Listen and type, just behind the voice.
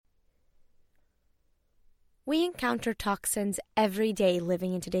We encounter toxins every day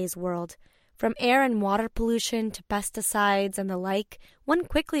living in today's world. From air and water pollution to pesticides and the like, one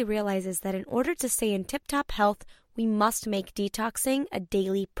quickly realizes that in order to stay in tip-top health, we must make detoxing a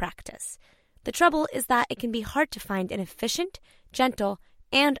daily practice. The trouble is that it can be hard to find an efficient, gentle,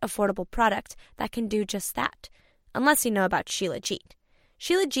 and affordable product that can do just that, unless you know about Shilajit.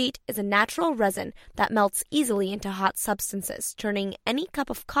 Shilajit is a natural resin that melts easily into hot substances, turning any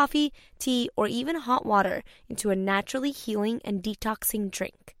cup of coffee, tea, or even hot water into a naturally healing and detoxing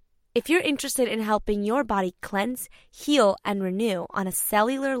drink. If you're interested in helping your body cleanse, heal, and renew on a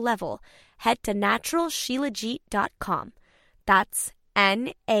cellular level, head to naturalshilajit.com. That's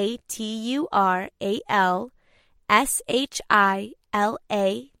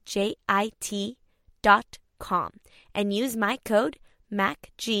naturalshilajit.com and use my code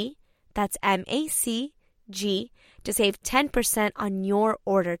MACG, that's M-A-C-G, to save 10% on your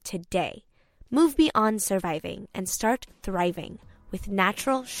order today. Move beyond surviving and start thriving with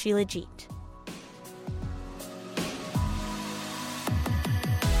Natural Shilajit.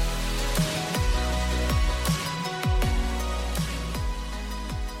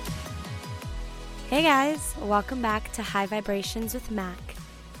 Hey guys, welcome back to High Vibrations with Mac.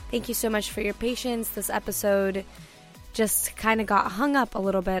 Thank you so much for your patience. This episode just kind of got hung up a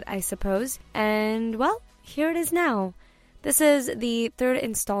little bit, I suppose. And, well, here it is now. This is the third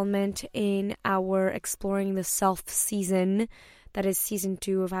installment in our Exploring the Self season. That is season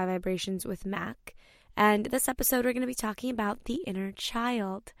 2 of High Vibrations with Mac. And this episode, we're going to be talking about the inner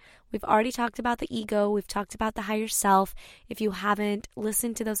child. We've already talked about the ego. We've talked about the higher self. If you haven't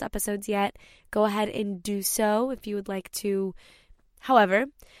listened to those episodes yet, go ahead and do so if you would like to. However,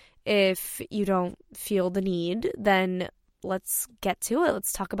 if you don't feel the need, then let's get to it.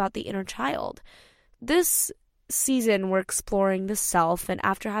 Let's talk about the inner child. This season, we're exploring the self, and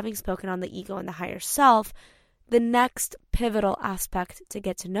after having spoken on the ego and the higher self, the next pivotal aspect to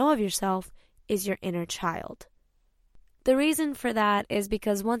get to know of yourself is your inner child. The reason for that is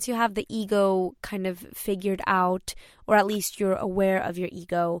because once you have the ego kind of figured out, or at least you're aware of your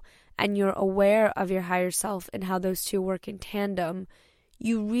ego, and you're aware of your higher self and how those two work in tandem,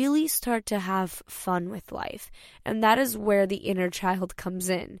 you really start to have fun with life. And that is where the inner child comes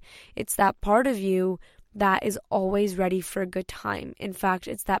in. It's that part of you that is always ready for a good time. In fact,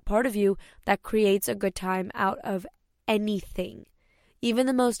 it's that part of you that creates a good time out of anything. Even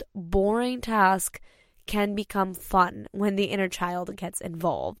the most boring task can become fun when the inner child gets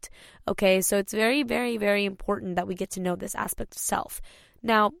involved. Okay, so it's very, very, very important that we get to know this aspect of self.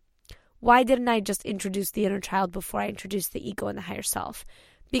 Now, why didn't I just introduce the inner child before I introduced the ego and the higher self?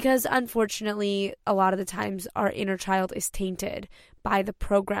 Because unfortunately, a lot of the times our inner child is tainted by the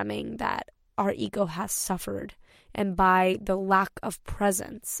programming that our ego has suffered and by the lack of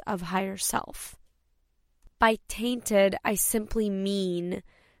presence of higher self. By tainted, I simply mean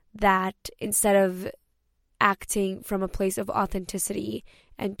that instead of acting from a place of authenticity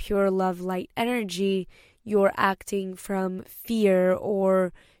and pure love, light energy, you're acting from fear,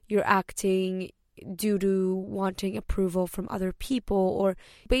 or you're acting due to wanting approval from other people, or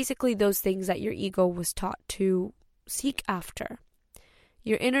basically those things that your ego was taught to seek after.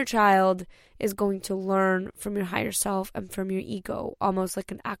 Your inner child is going to learn from your higher self and from your ego, almost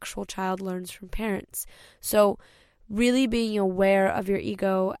like an actual child learns from parents. So really being aware of your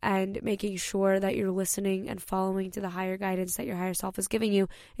ego and making sure that you're listening and following to the higher guidance that your higher self is giving you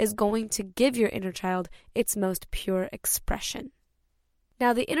is going to give your inner child its most pure expression.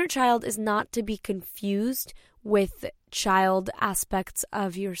 Now, the inner child is not to be confused with child aspects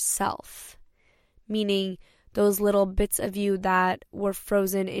of yourself, meaning those little bits of you that were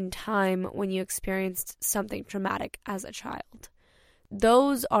frozen in time when you experienced something traumatic as a child.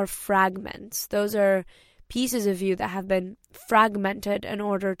 Those are fragments. Those are pieces of you that have been fragmented in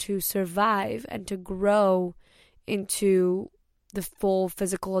order to survive and to grow into the full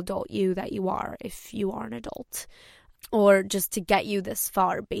physical adult you that you are, if you are an adult, or just to get you this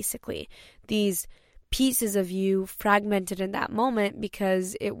far, basically. These pieces of you fragmented in that moment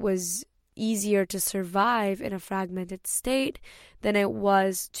because it was easier to survive in a fragmented state than it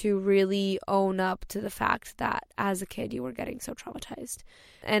was to really own up to the fact that as a kid you were getting so traumatized.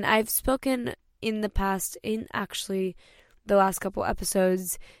 And I've spoken in the past, in actually the last couple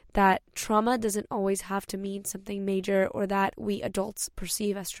episodes, that trauma doesn't always have to mean something major or that we adults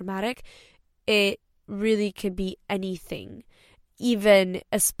perceive as traumatic. It really could be anything. Even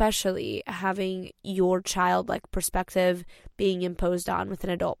especially having your childlike perspective being imposed on with an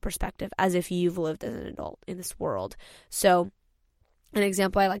adult perspective, as if you've lived as an adult in this world. So an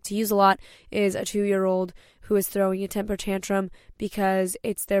example I like to use a lot is a 2-year-old who is throwing a temper tantrum because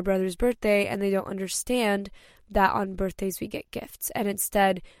it's their brother's birthday and they don't understand that on birthdays we get gifts. And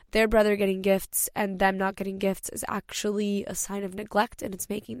instead, their brother getting gifts and them not getting gifts is actually a sign of neglect, and it's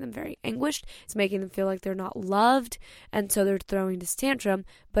making them very anguished. It's making them feel like they're not loved, and so they're throwing this tantrum.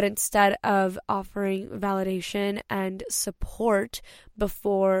 But instead of offering validation and support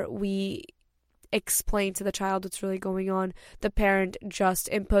before we explain to the child what's really going on, the parent just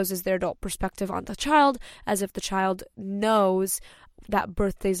imposes their adult perspective on the child as if the child knows that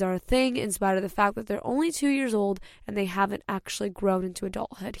birthdays are a thing, in spite of the fact that they're only 2 years old and they haven't actually grown into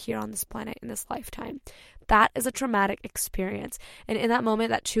adulthood here on this planet in this lifetime. That is a traumatic experience. And in that moment,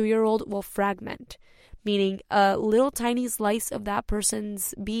 that 2-year-old will fragment, meaning a little tiny slice of that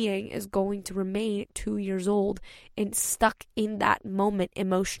person's being is going to remain 2 years old and stuck in that moment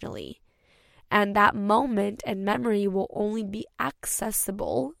emotionally. And that moment and memory will only be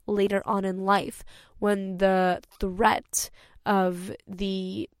accessible later on in life when the threat of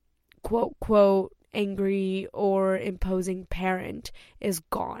the quote angry or imposing parent is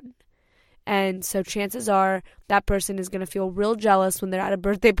gone. And so chances are that person is going to feel real jealous when they're at a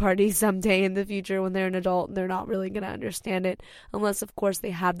birthday party someday in the future when they're an adult, and they're not really going to understand it unless, of course, they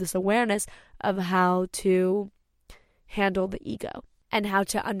have this awareness of how to handle the ego and how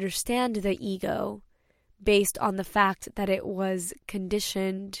to understand the ego based on the fact that it was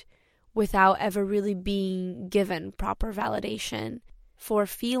conditioned without ever really being given proper validation for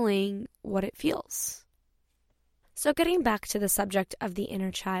feeling what it feels. So getting back to the subject of the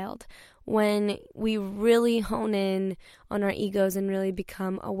inner child, when we really hone in on our egos and really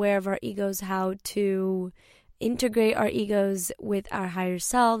become aware of our egos, how to integrate our egos with our higher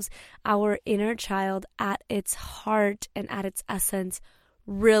selves, our inner child at its heart and at its essence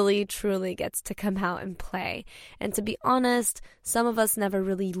really truly gets to come out and play. And to be honest, some of us never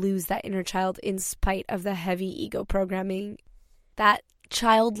really lose that inner child in spite of the heavy ego programming. That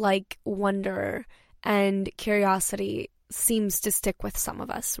childlike wonder and curiosity seems to stick with some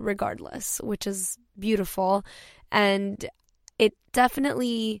of us regardless, which is beautiful. And it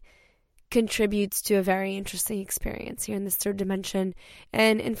definitely contributes to a very interesting experience here in this third dimension.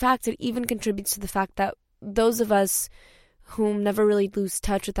 And in fact, it even contributes to the fact that those of us whom never really lose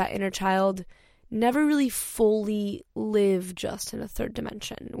touch with that inner child never really fully live just in a third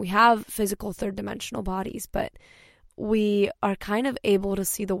dimension. We have physical third dimensional bodies, but we are kind of able to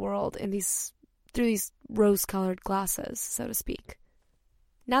see the world in through these rose-colored glasses, so to speak.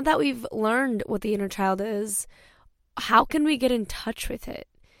 Now that we've learned what the inner child is, how can we get in touch with it?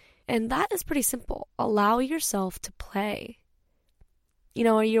 And that is pretty simple. Allow yourself to play. You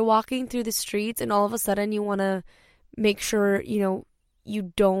know, you're walking through the streets and all of a sudden you want to make sure, you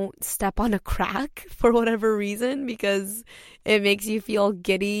don't step on a crack for whatever reason because it makes you feel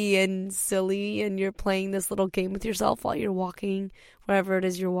giddy and silly and you're playing this little game with yourself while you're walking wherever it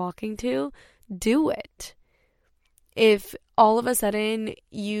is you're walking to. Do it. If all of a sudden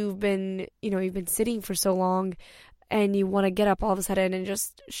you've been sitting for so long and you want to get up all of a sudden and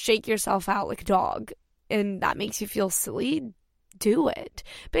just shake yourself out like a dog and that makes you feel silly, do it.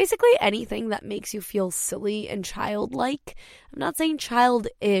 Basically anything that makes you feel silly and childlike. I'm not saying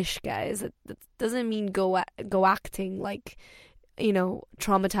childish, guys. That doesn't mean go acting like,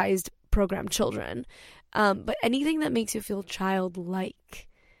 traumatized programmed children. But anything that makes you feel childlike.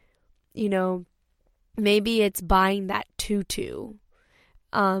 Maybe it's buying that tutu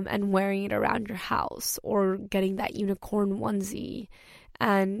and wearing it around your house, or getting that unicorn onesie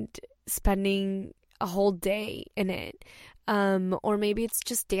and spending a whole day in it. Or maybe it's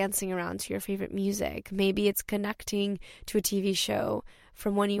just dancing around to your favorite music. Maybe it's connecting to a TV show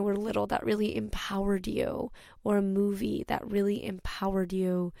from when you were little that really empowered you, or a movie that really empowered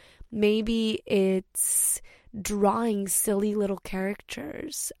you. Maybe it's drawing silly little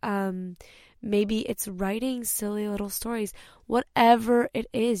characters. Maybe it's writing silly little stories. Whatever it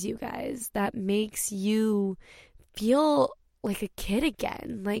is, you guys, that makes you feel like a kid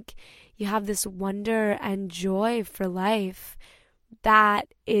again, like you have this wonder and joy for life. That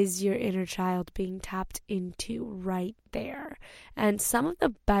is your inner child being tapped into right there. And some of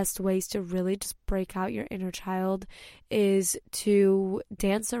the best ways to really just break out your inner child is to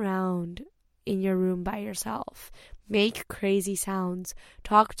dance around in your room by yourself. Make crazy sounds.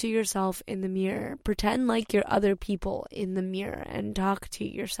 Talk to yourself in the mirror. Pretend like you're other people in the mirror and talk to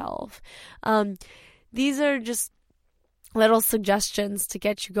yourself. These are just little suggestions to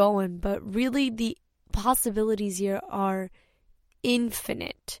get you going, but really the possibilities here are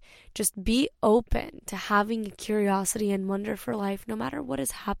infinite. Just be open to having a curiosity and wonder for life no matter what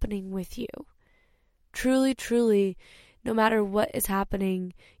is happening with you. Truly, truly, no matter what is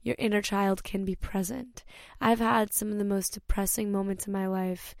happening, your inner child can be present. I've had some of the most depressing moments in my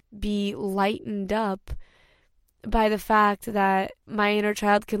life be lightened up by the fact that my inner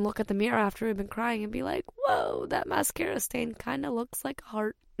child can look at the mirror after I've been crying and be like, whoa, that mascara stain kind of looks like a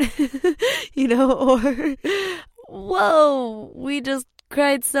heart, or whoa, we just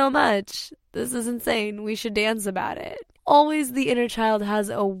cried so much. This is insane. We should dance about it. Always the inner child has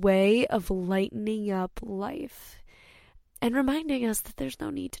a way of lightening up life and reminding us that there's no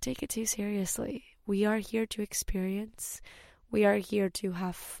need to take it too seriously. We are here to experience. We are here to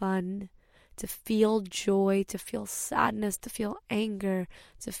have fun, to feel joy, to feel sadness, to feel anger,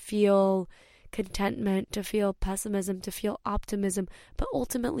 to feel contentment, to feel pessimism, to feel optimism. But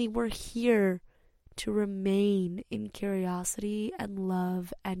ultimately, we're here to remain in curiosity and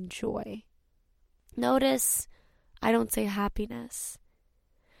love and joy. Notice I don't say happiness.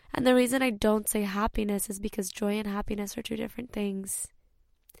 And the reason I don't say happiness is because joy and happiness are two different things.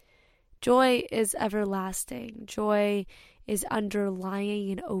 Joy is everlasting. Joy is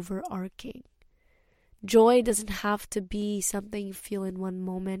underlying and overarching. Joy doesn't have to be something you feel in one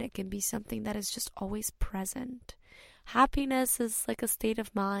moment. It can be something that is just always present. Happiness is like a state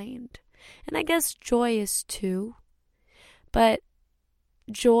of mind. And I guess joy is too. But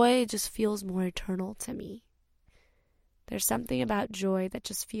joy just feels more eternal to me. There's something about joy that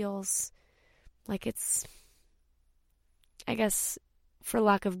just feels like it's, I guess, for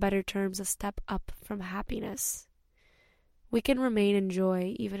lack of better terms, a step up from happiness. We can remain in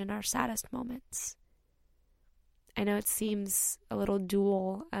joy even in our saddest moments. I know it seems a little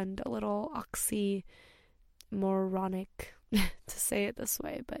dual and a little oxymoronic to say it this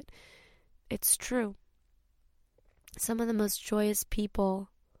way, but it's true. Some of the most joyous people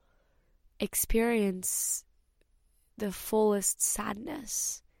experience the fullest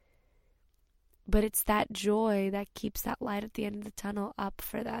sadness. But it's that joy that keeps that light at the end of the tunnel up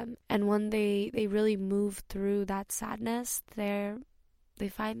for them. And when they really move through that sadness, they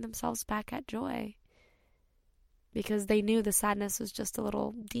find themselves back at joy. Because they knew the sadness was just a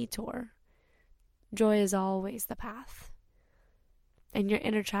little detour. Joy is always the path. And your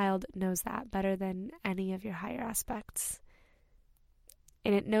inner child knows that better than any of your higher aspects.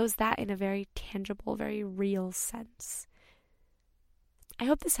 And it knows that in a very tangible, very real sense. I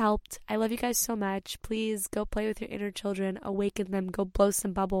hope this helped. I love you guys so much. Please go play with your inner children, awaken them, go blow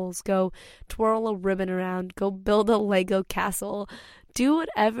some bubbles, go twirl a ribbon around, go build a Lego castle. Do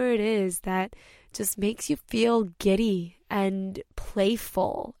whatever it is that just makes you feel giddy and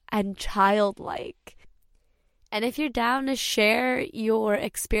playful and childlike. And if you're down to share your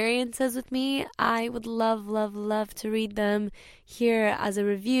experiences with me, I would love, love, love to read them here as a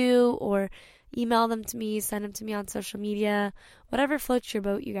review, or email them to me, send them to me on social media, whatever floats your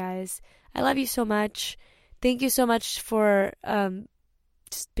boat, you guys. I love you so much. Thank you so much for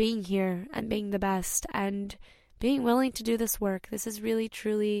just being here and being the best and being willing to do this work. This is really,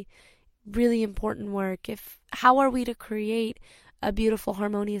 truly, really important work. How are we to create a beautiful,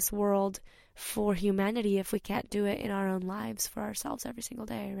 harmonious world for humanity if we can't do it in our own lives for ourselves every single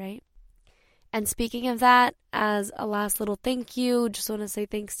day, right? And speaking of that, as a last little thank you, just want to say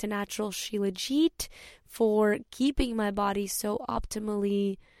thanks to Natural Shilajit for keeping my body so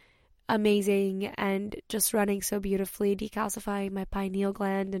optimally amazing and just running so beautifully, decalcifying my pineal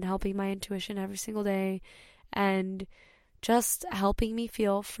gland and helping my intuition every single day, and just helping me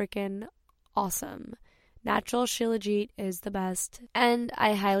feel freaking awesome. Natural Shilajit is the best, and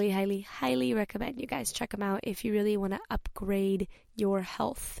I highly, highly, highly recommend you guys check them out if you really want to upgrade your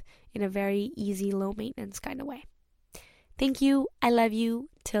health in a very easy, low maintenance kind of way. Thank you. I love you.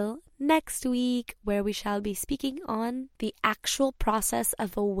 Till next week, where we shall be speaking on the actual process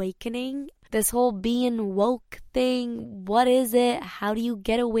of awakening. This whole being woke thing. What is it? How do you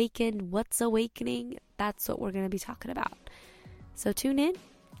get awakened? What's awakening? That's what we're going to be talking about. So tune in.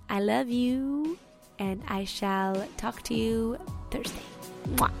 I love you. And I shall talk to you Thursday.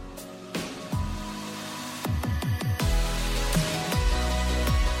 Mwah.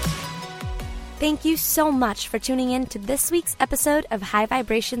 Thank you so much for tuning in to this week's episode of High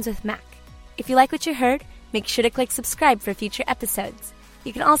Vibrations with Mac. If you like what you heard, make sure to click subscribe for future episodes.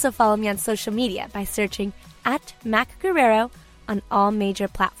 You can also follow me on social media by searching @Mac Guerrero on all major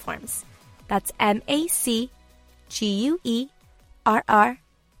platforms. That's MacGuerrero.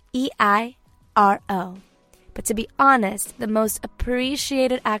 But to be honest, the most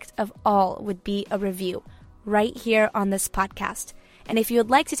appreciated act of all would be a review right here on this podcast. And if you would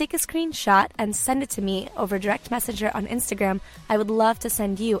like to take a screenshot and send it to me over direct messenger on Instagram, I would love to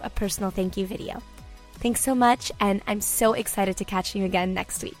send you a personal thank you video. Thanks so much, and I'm so excited to catch you again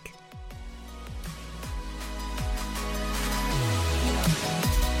next week.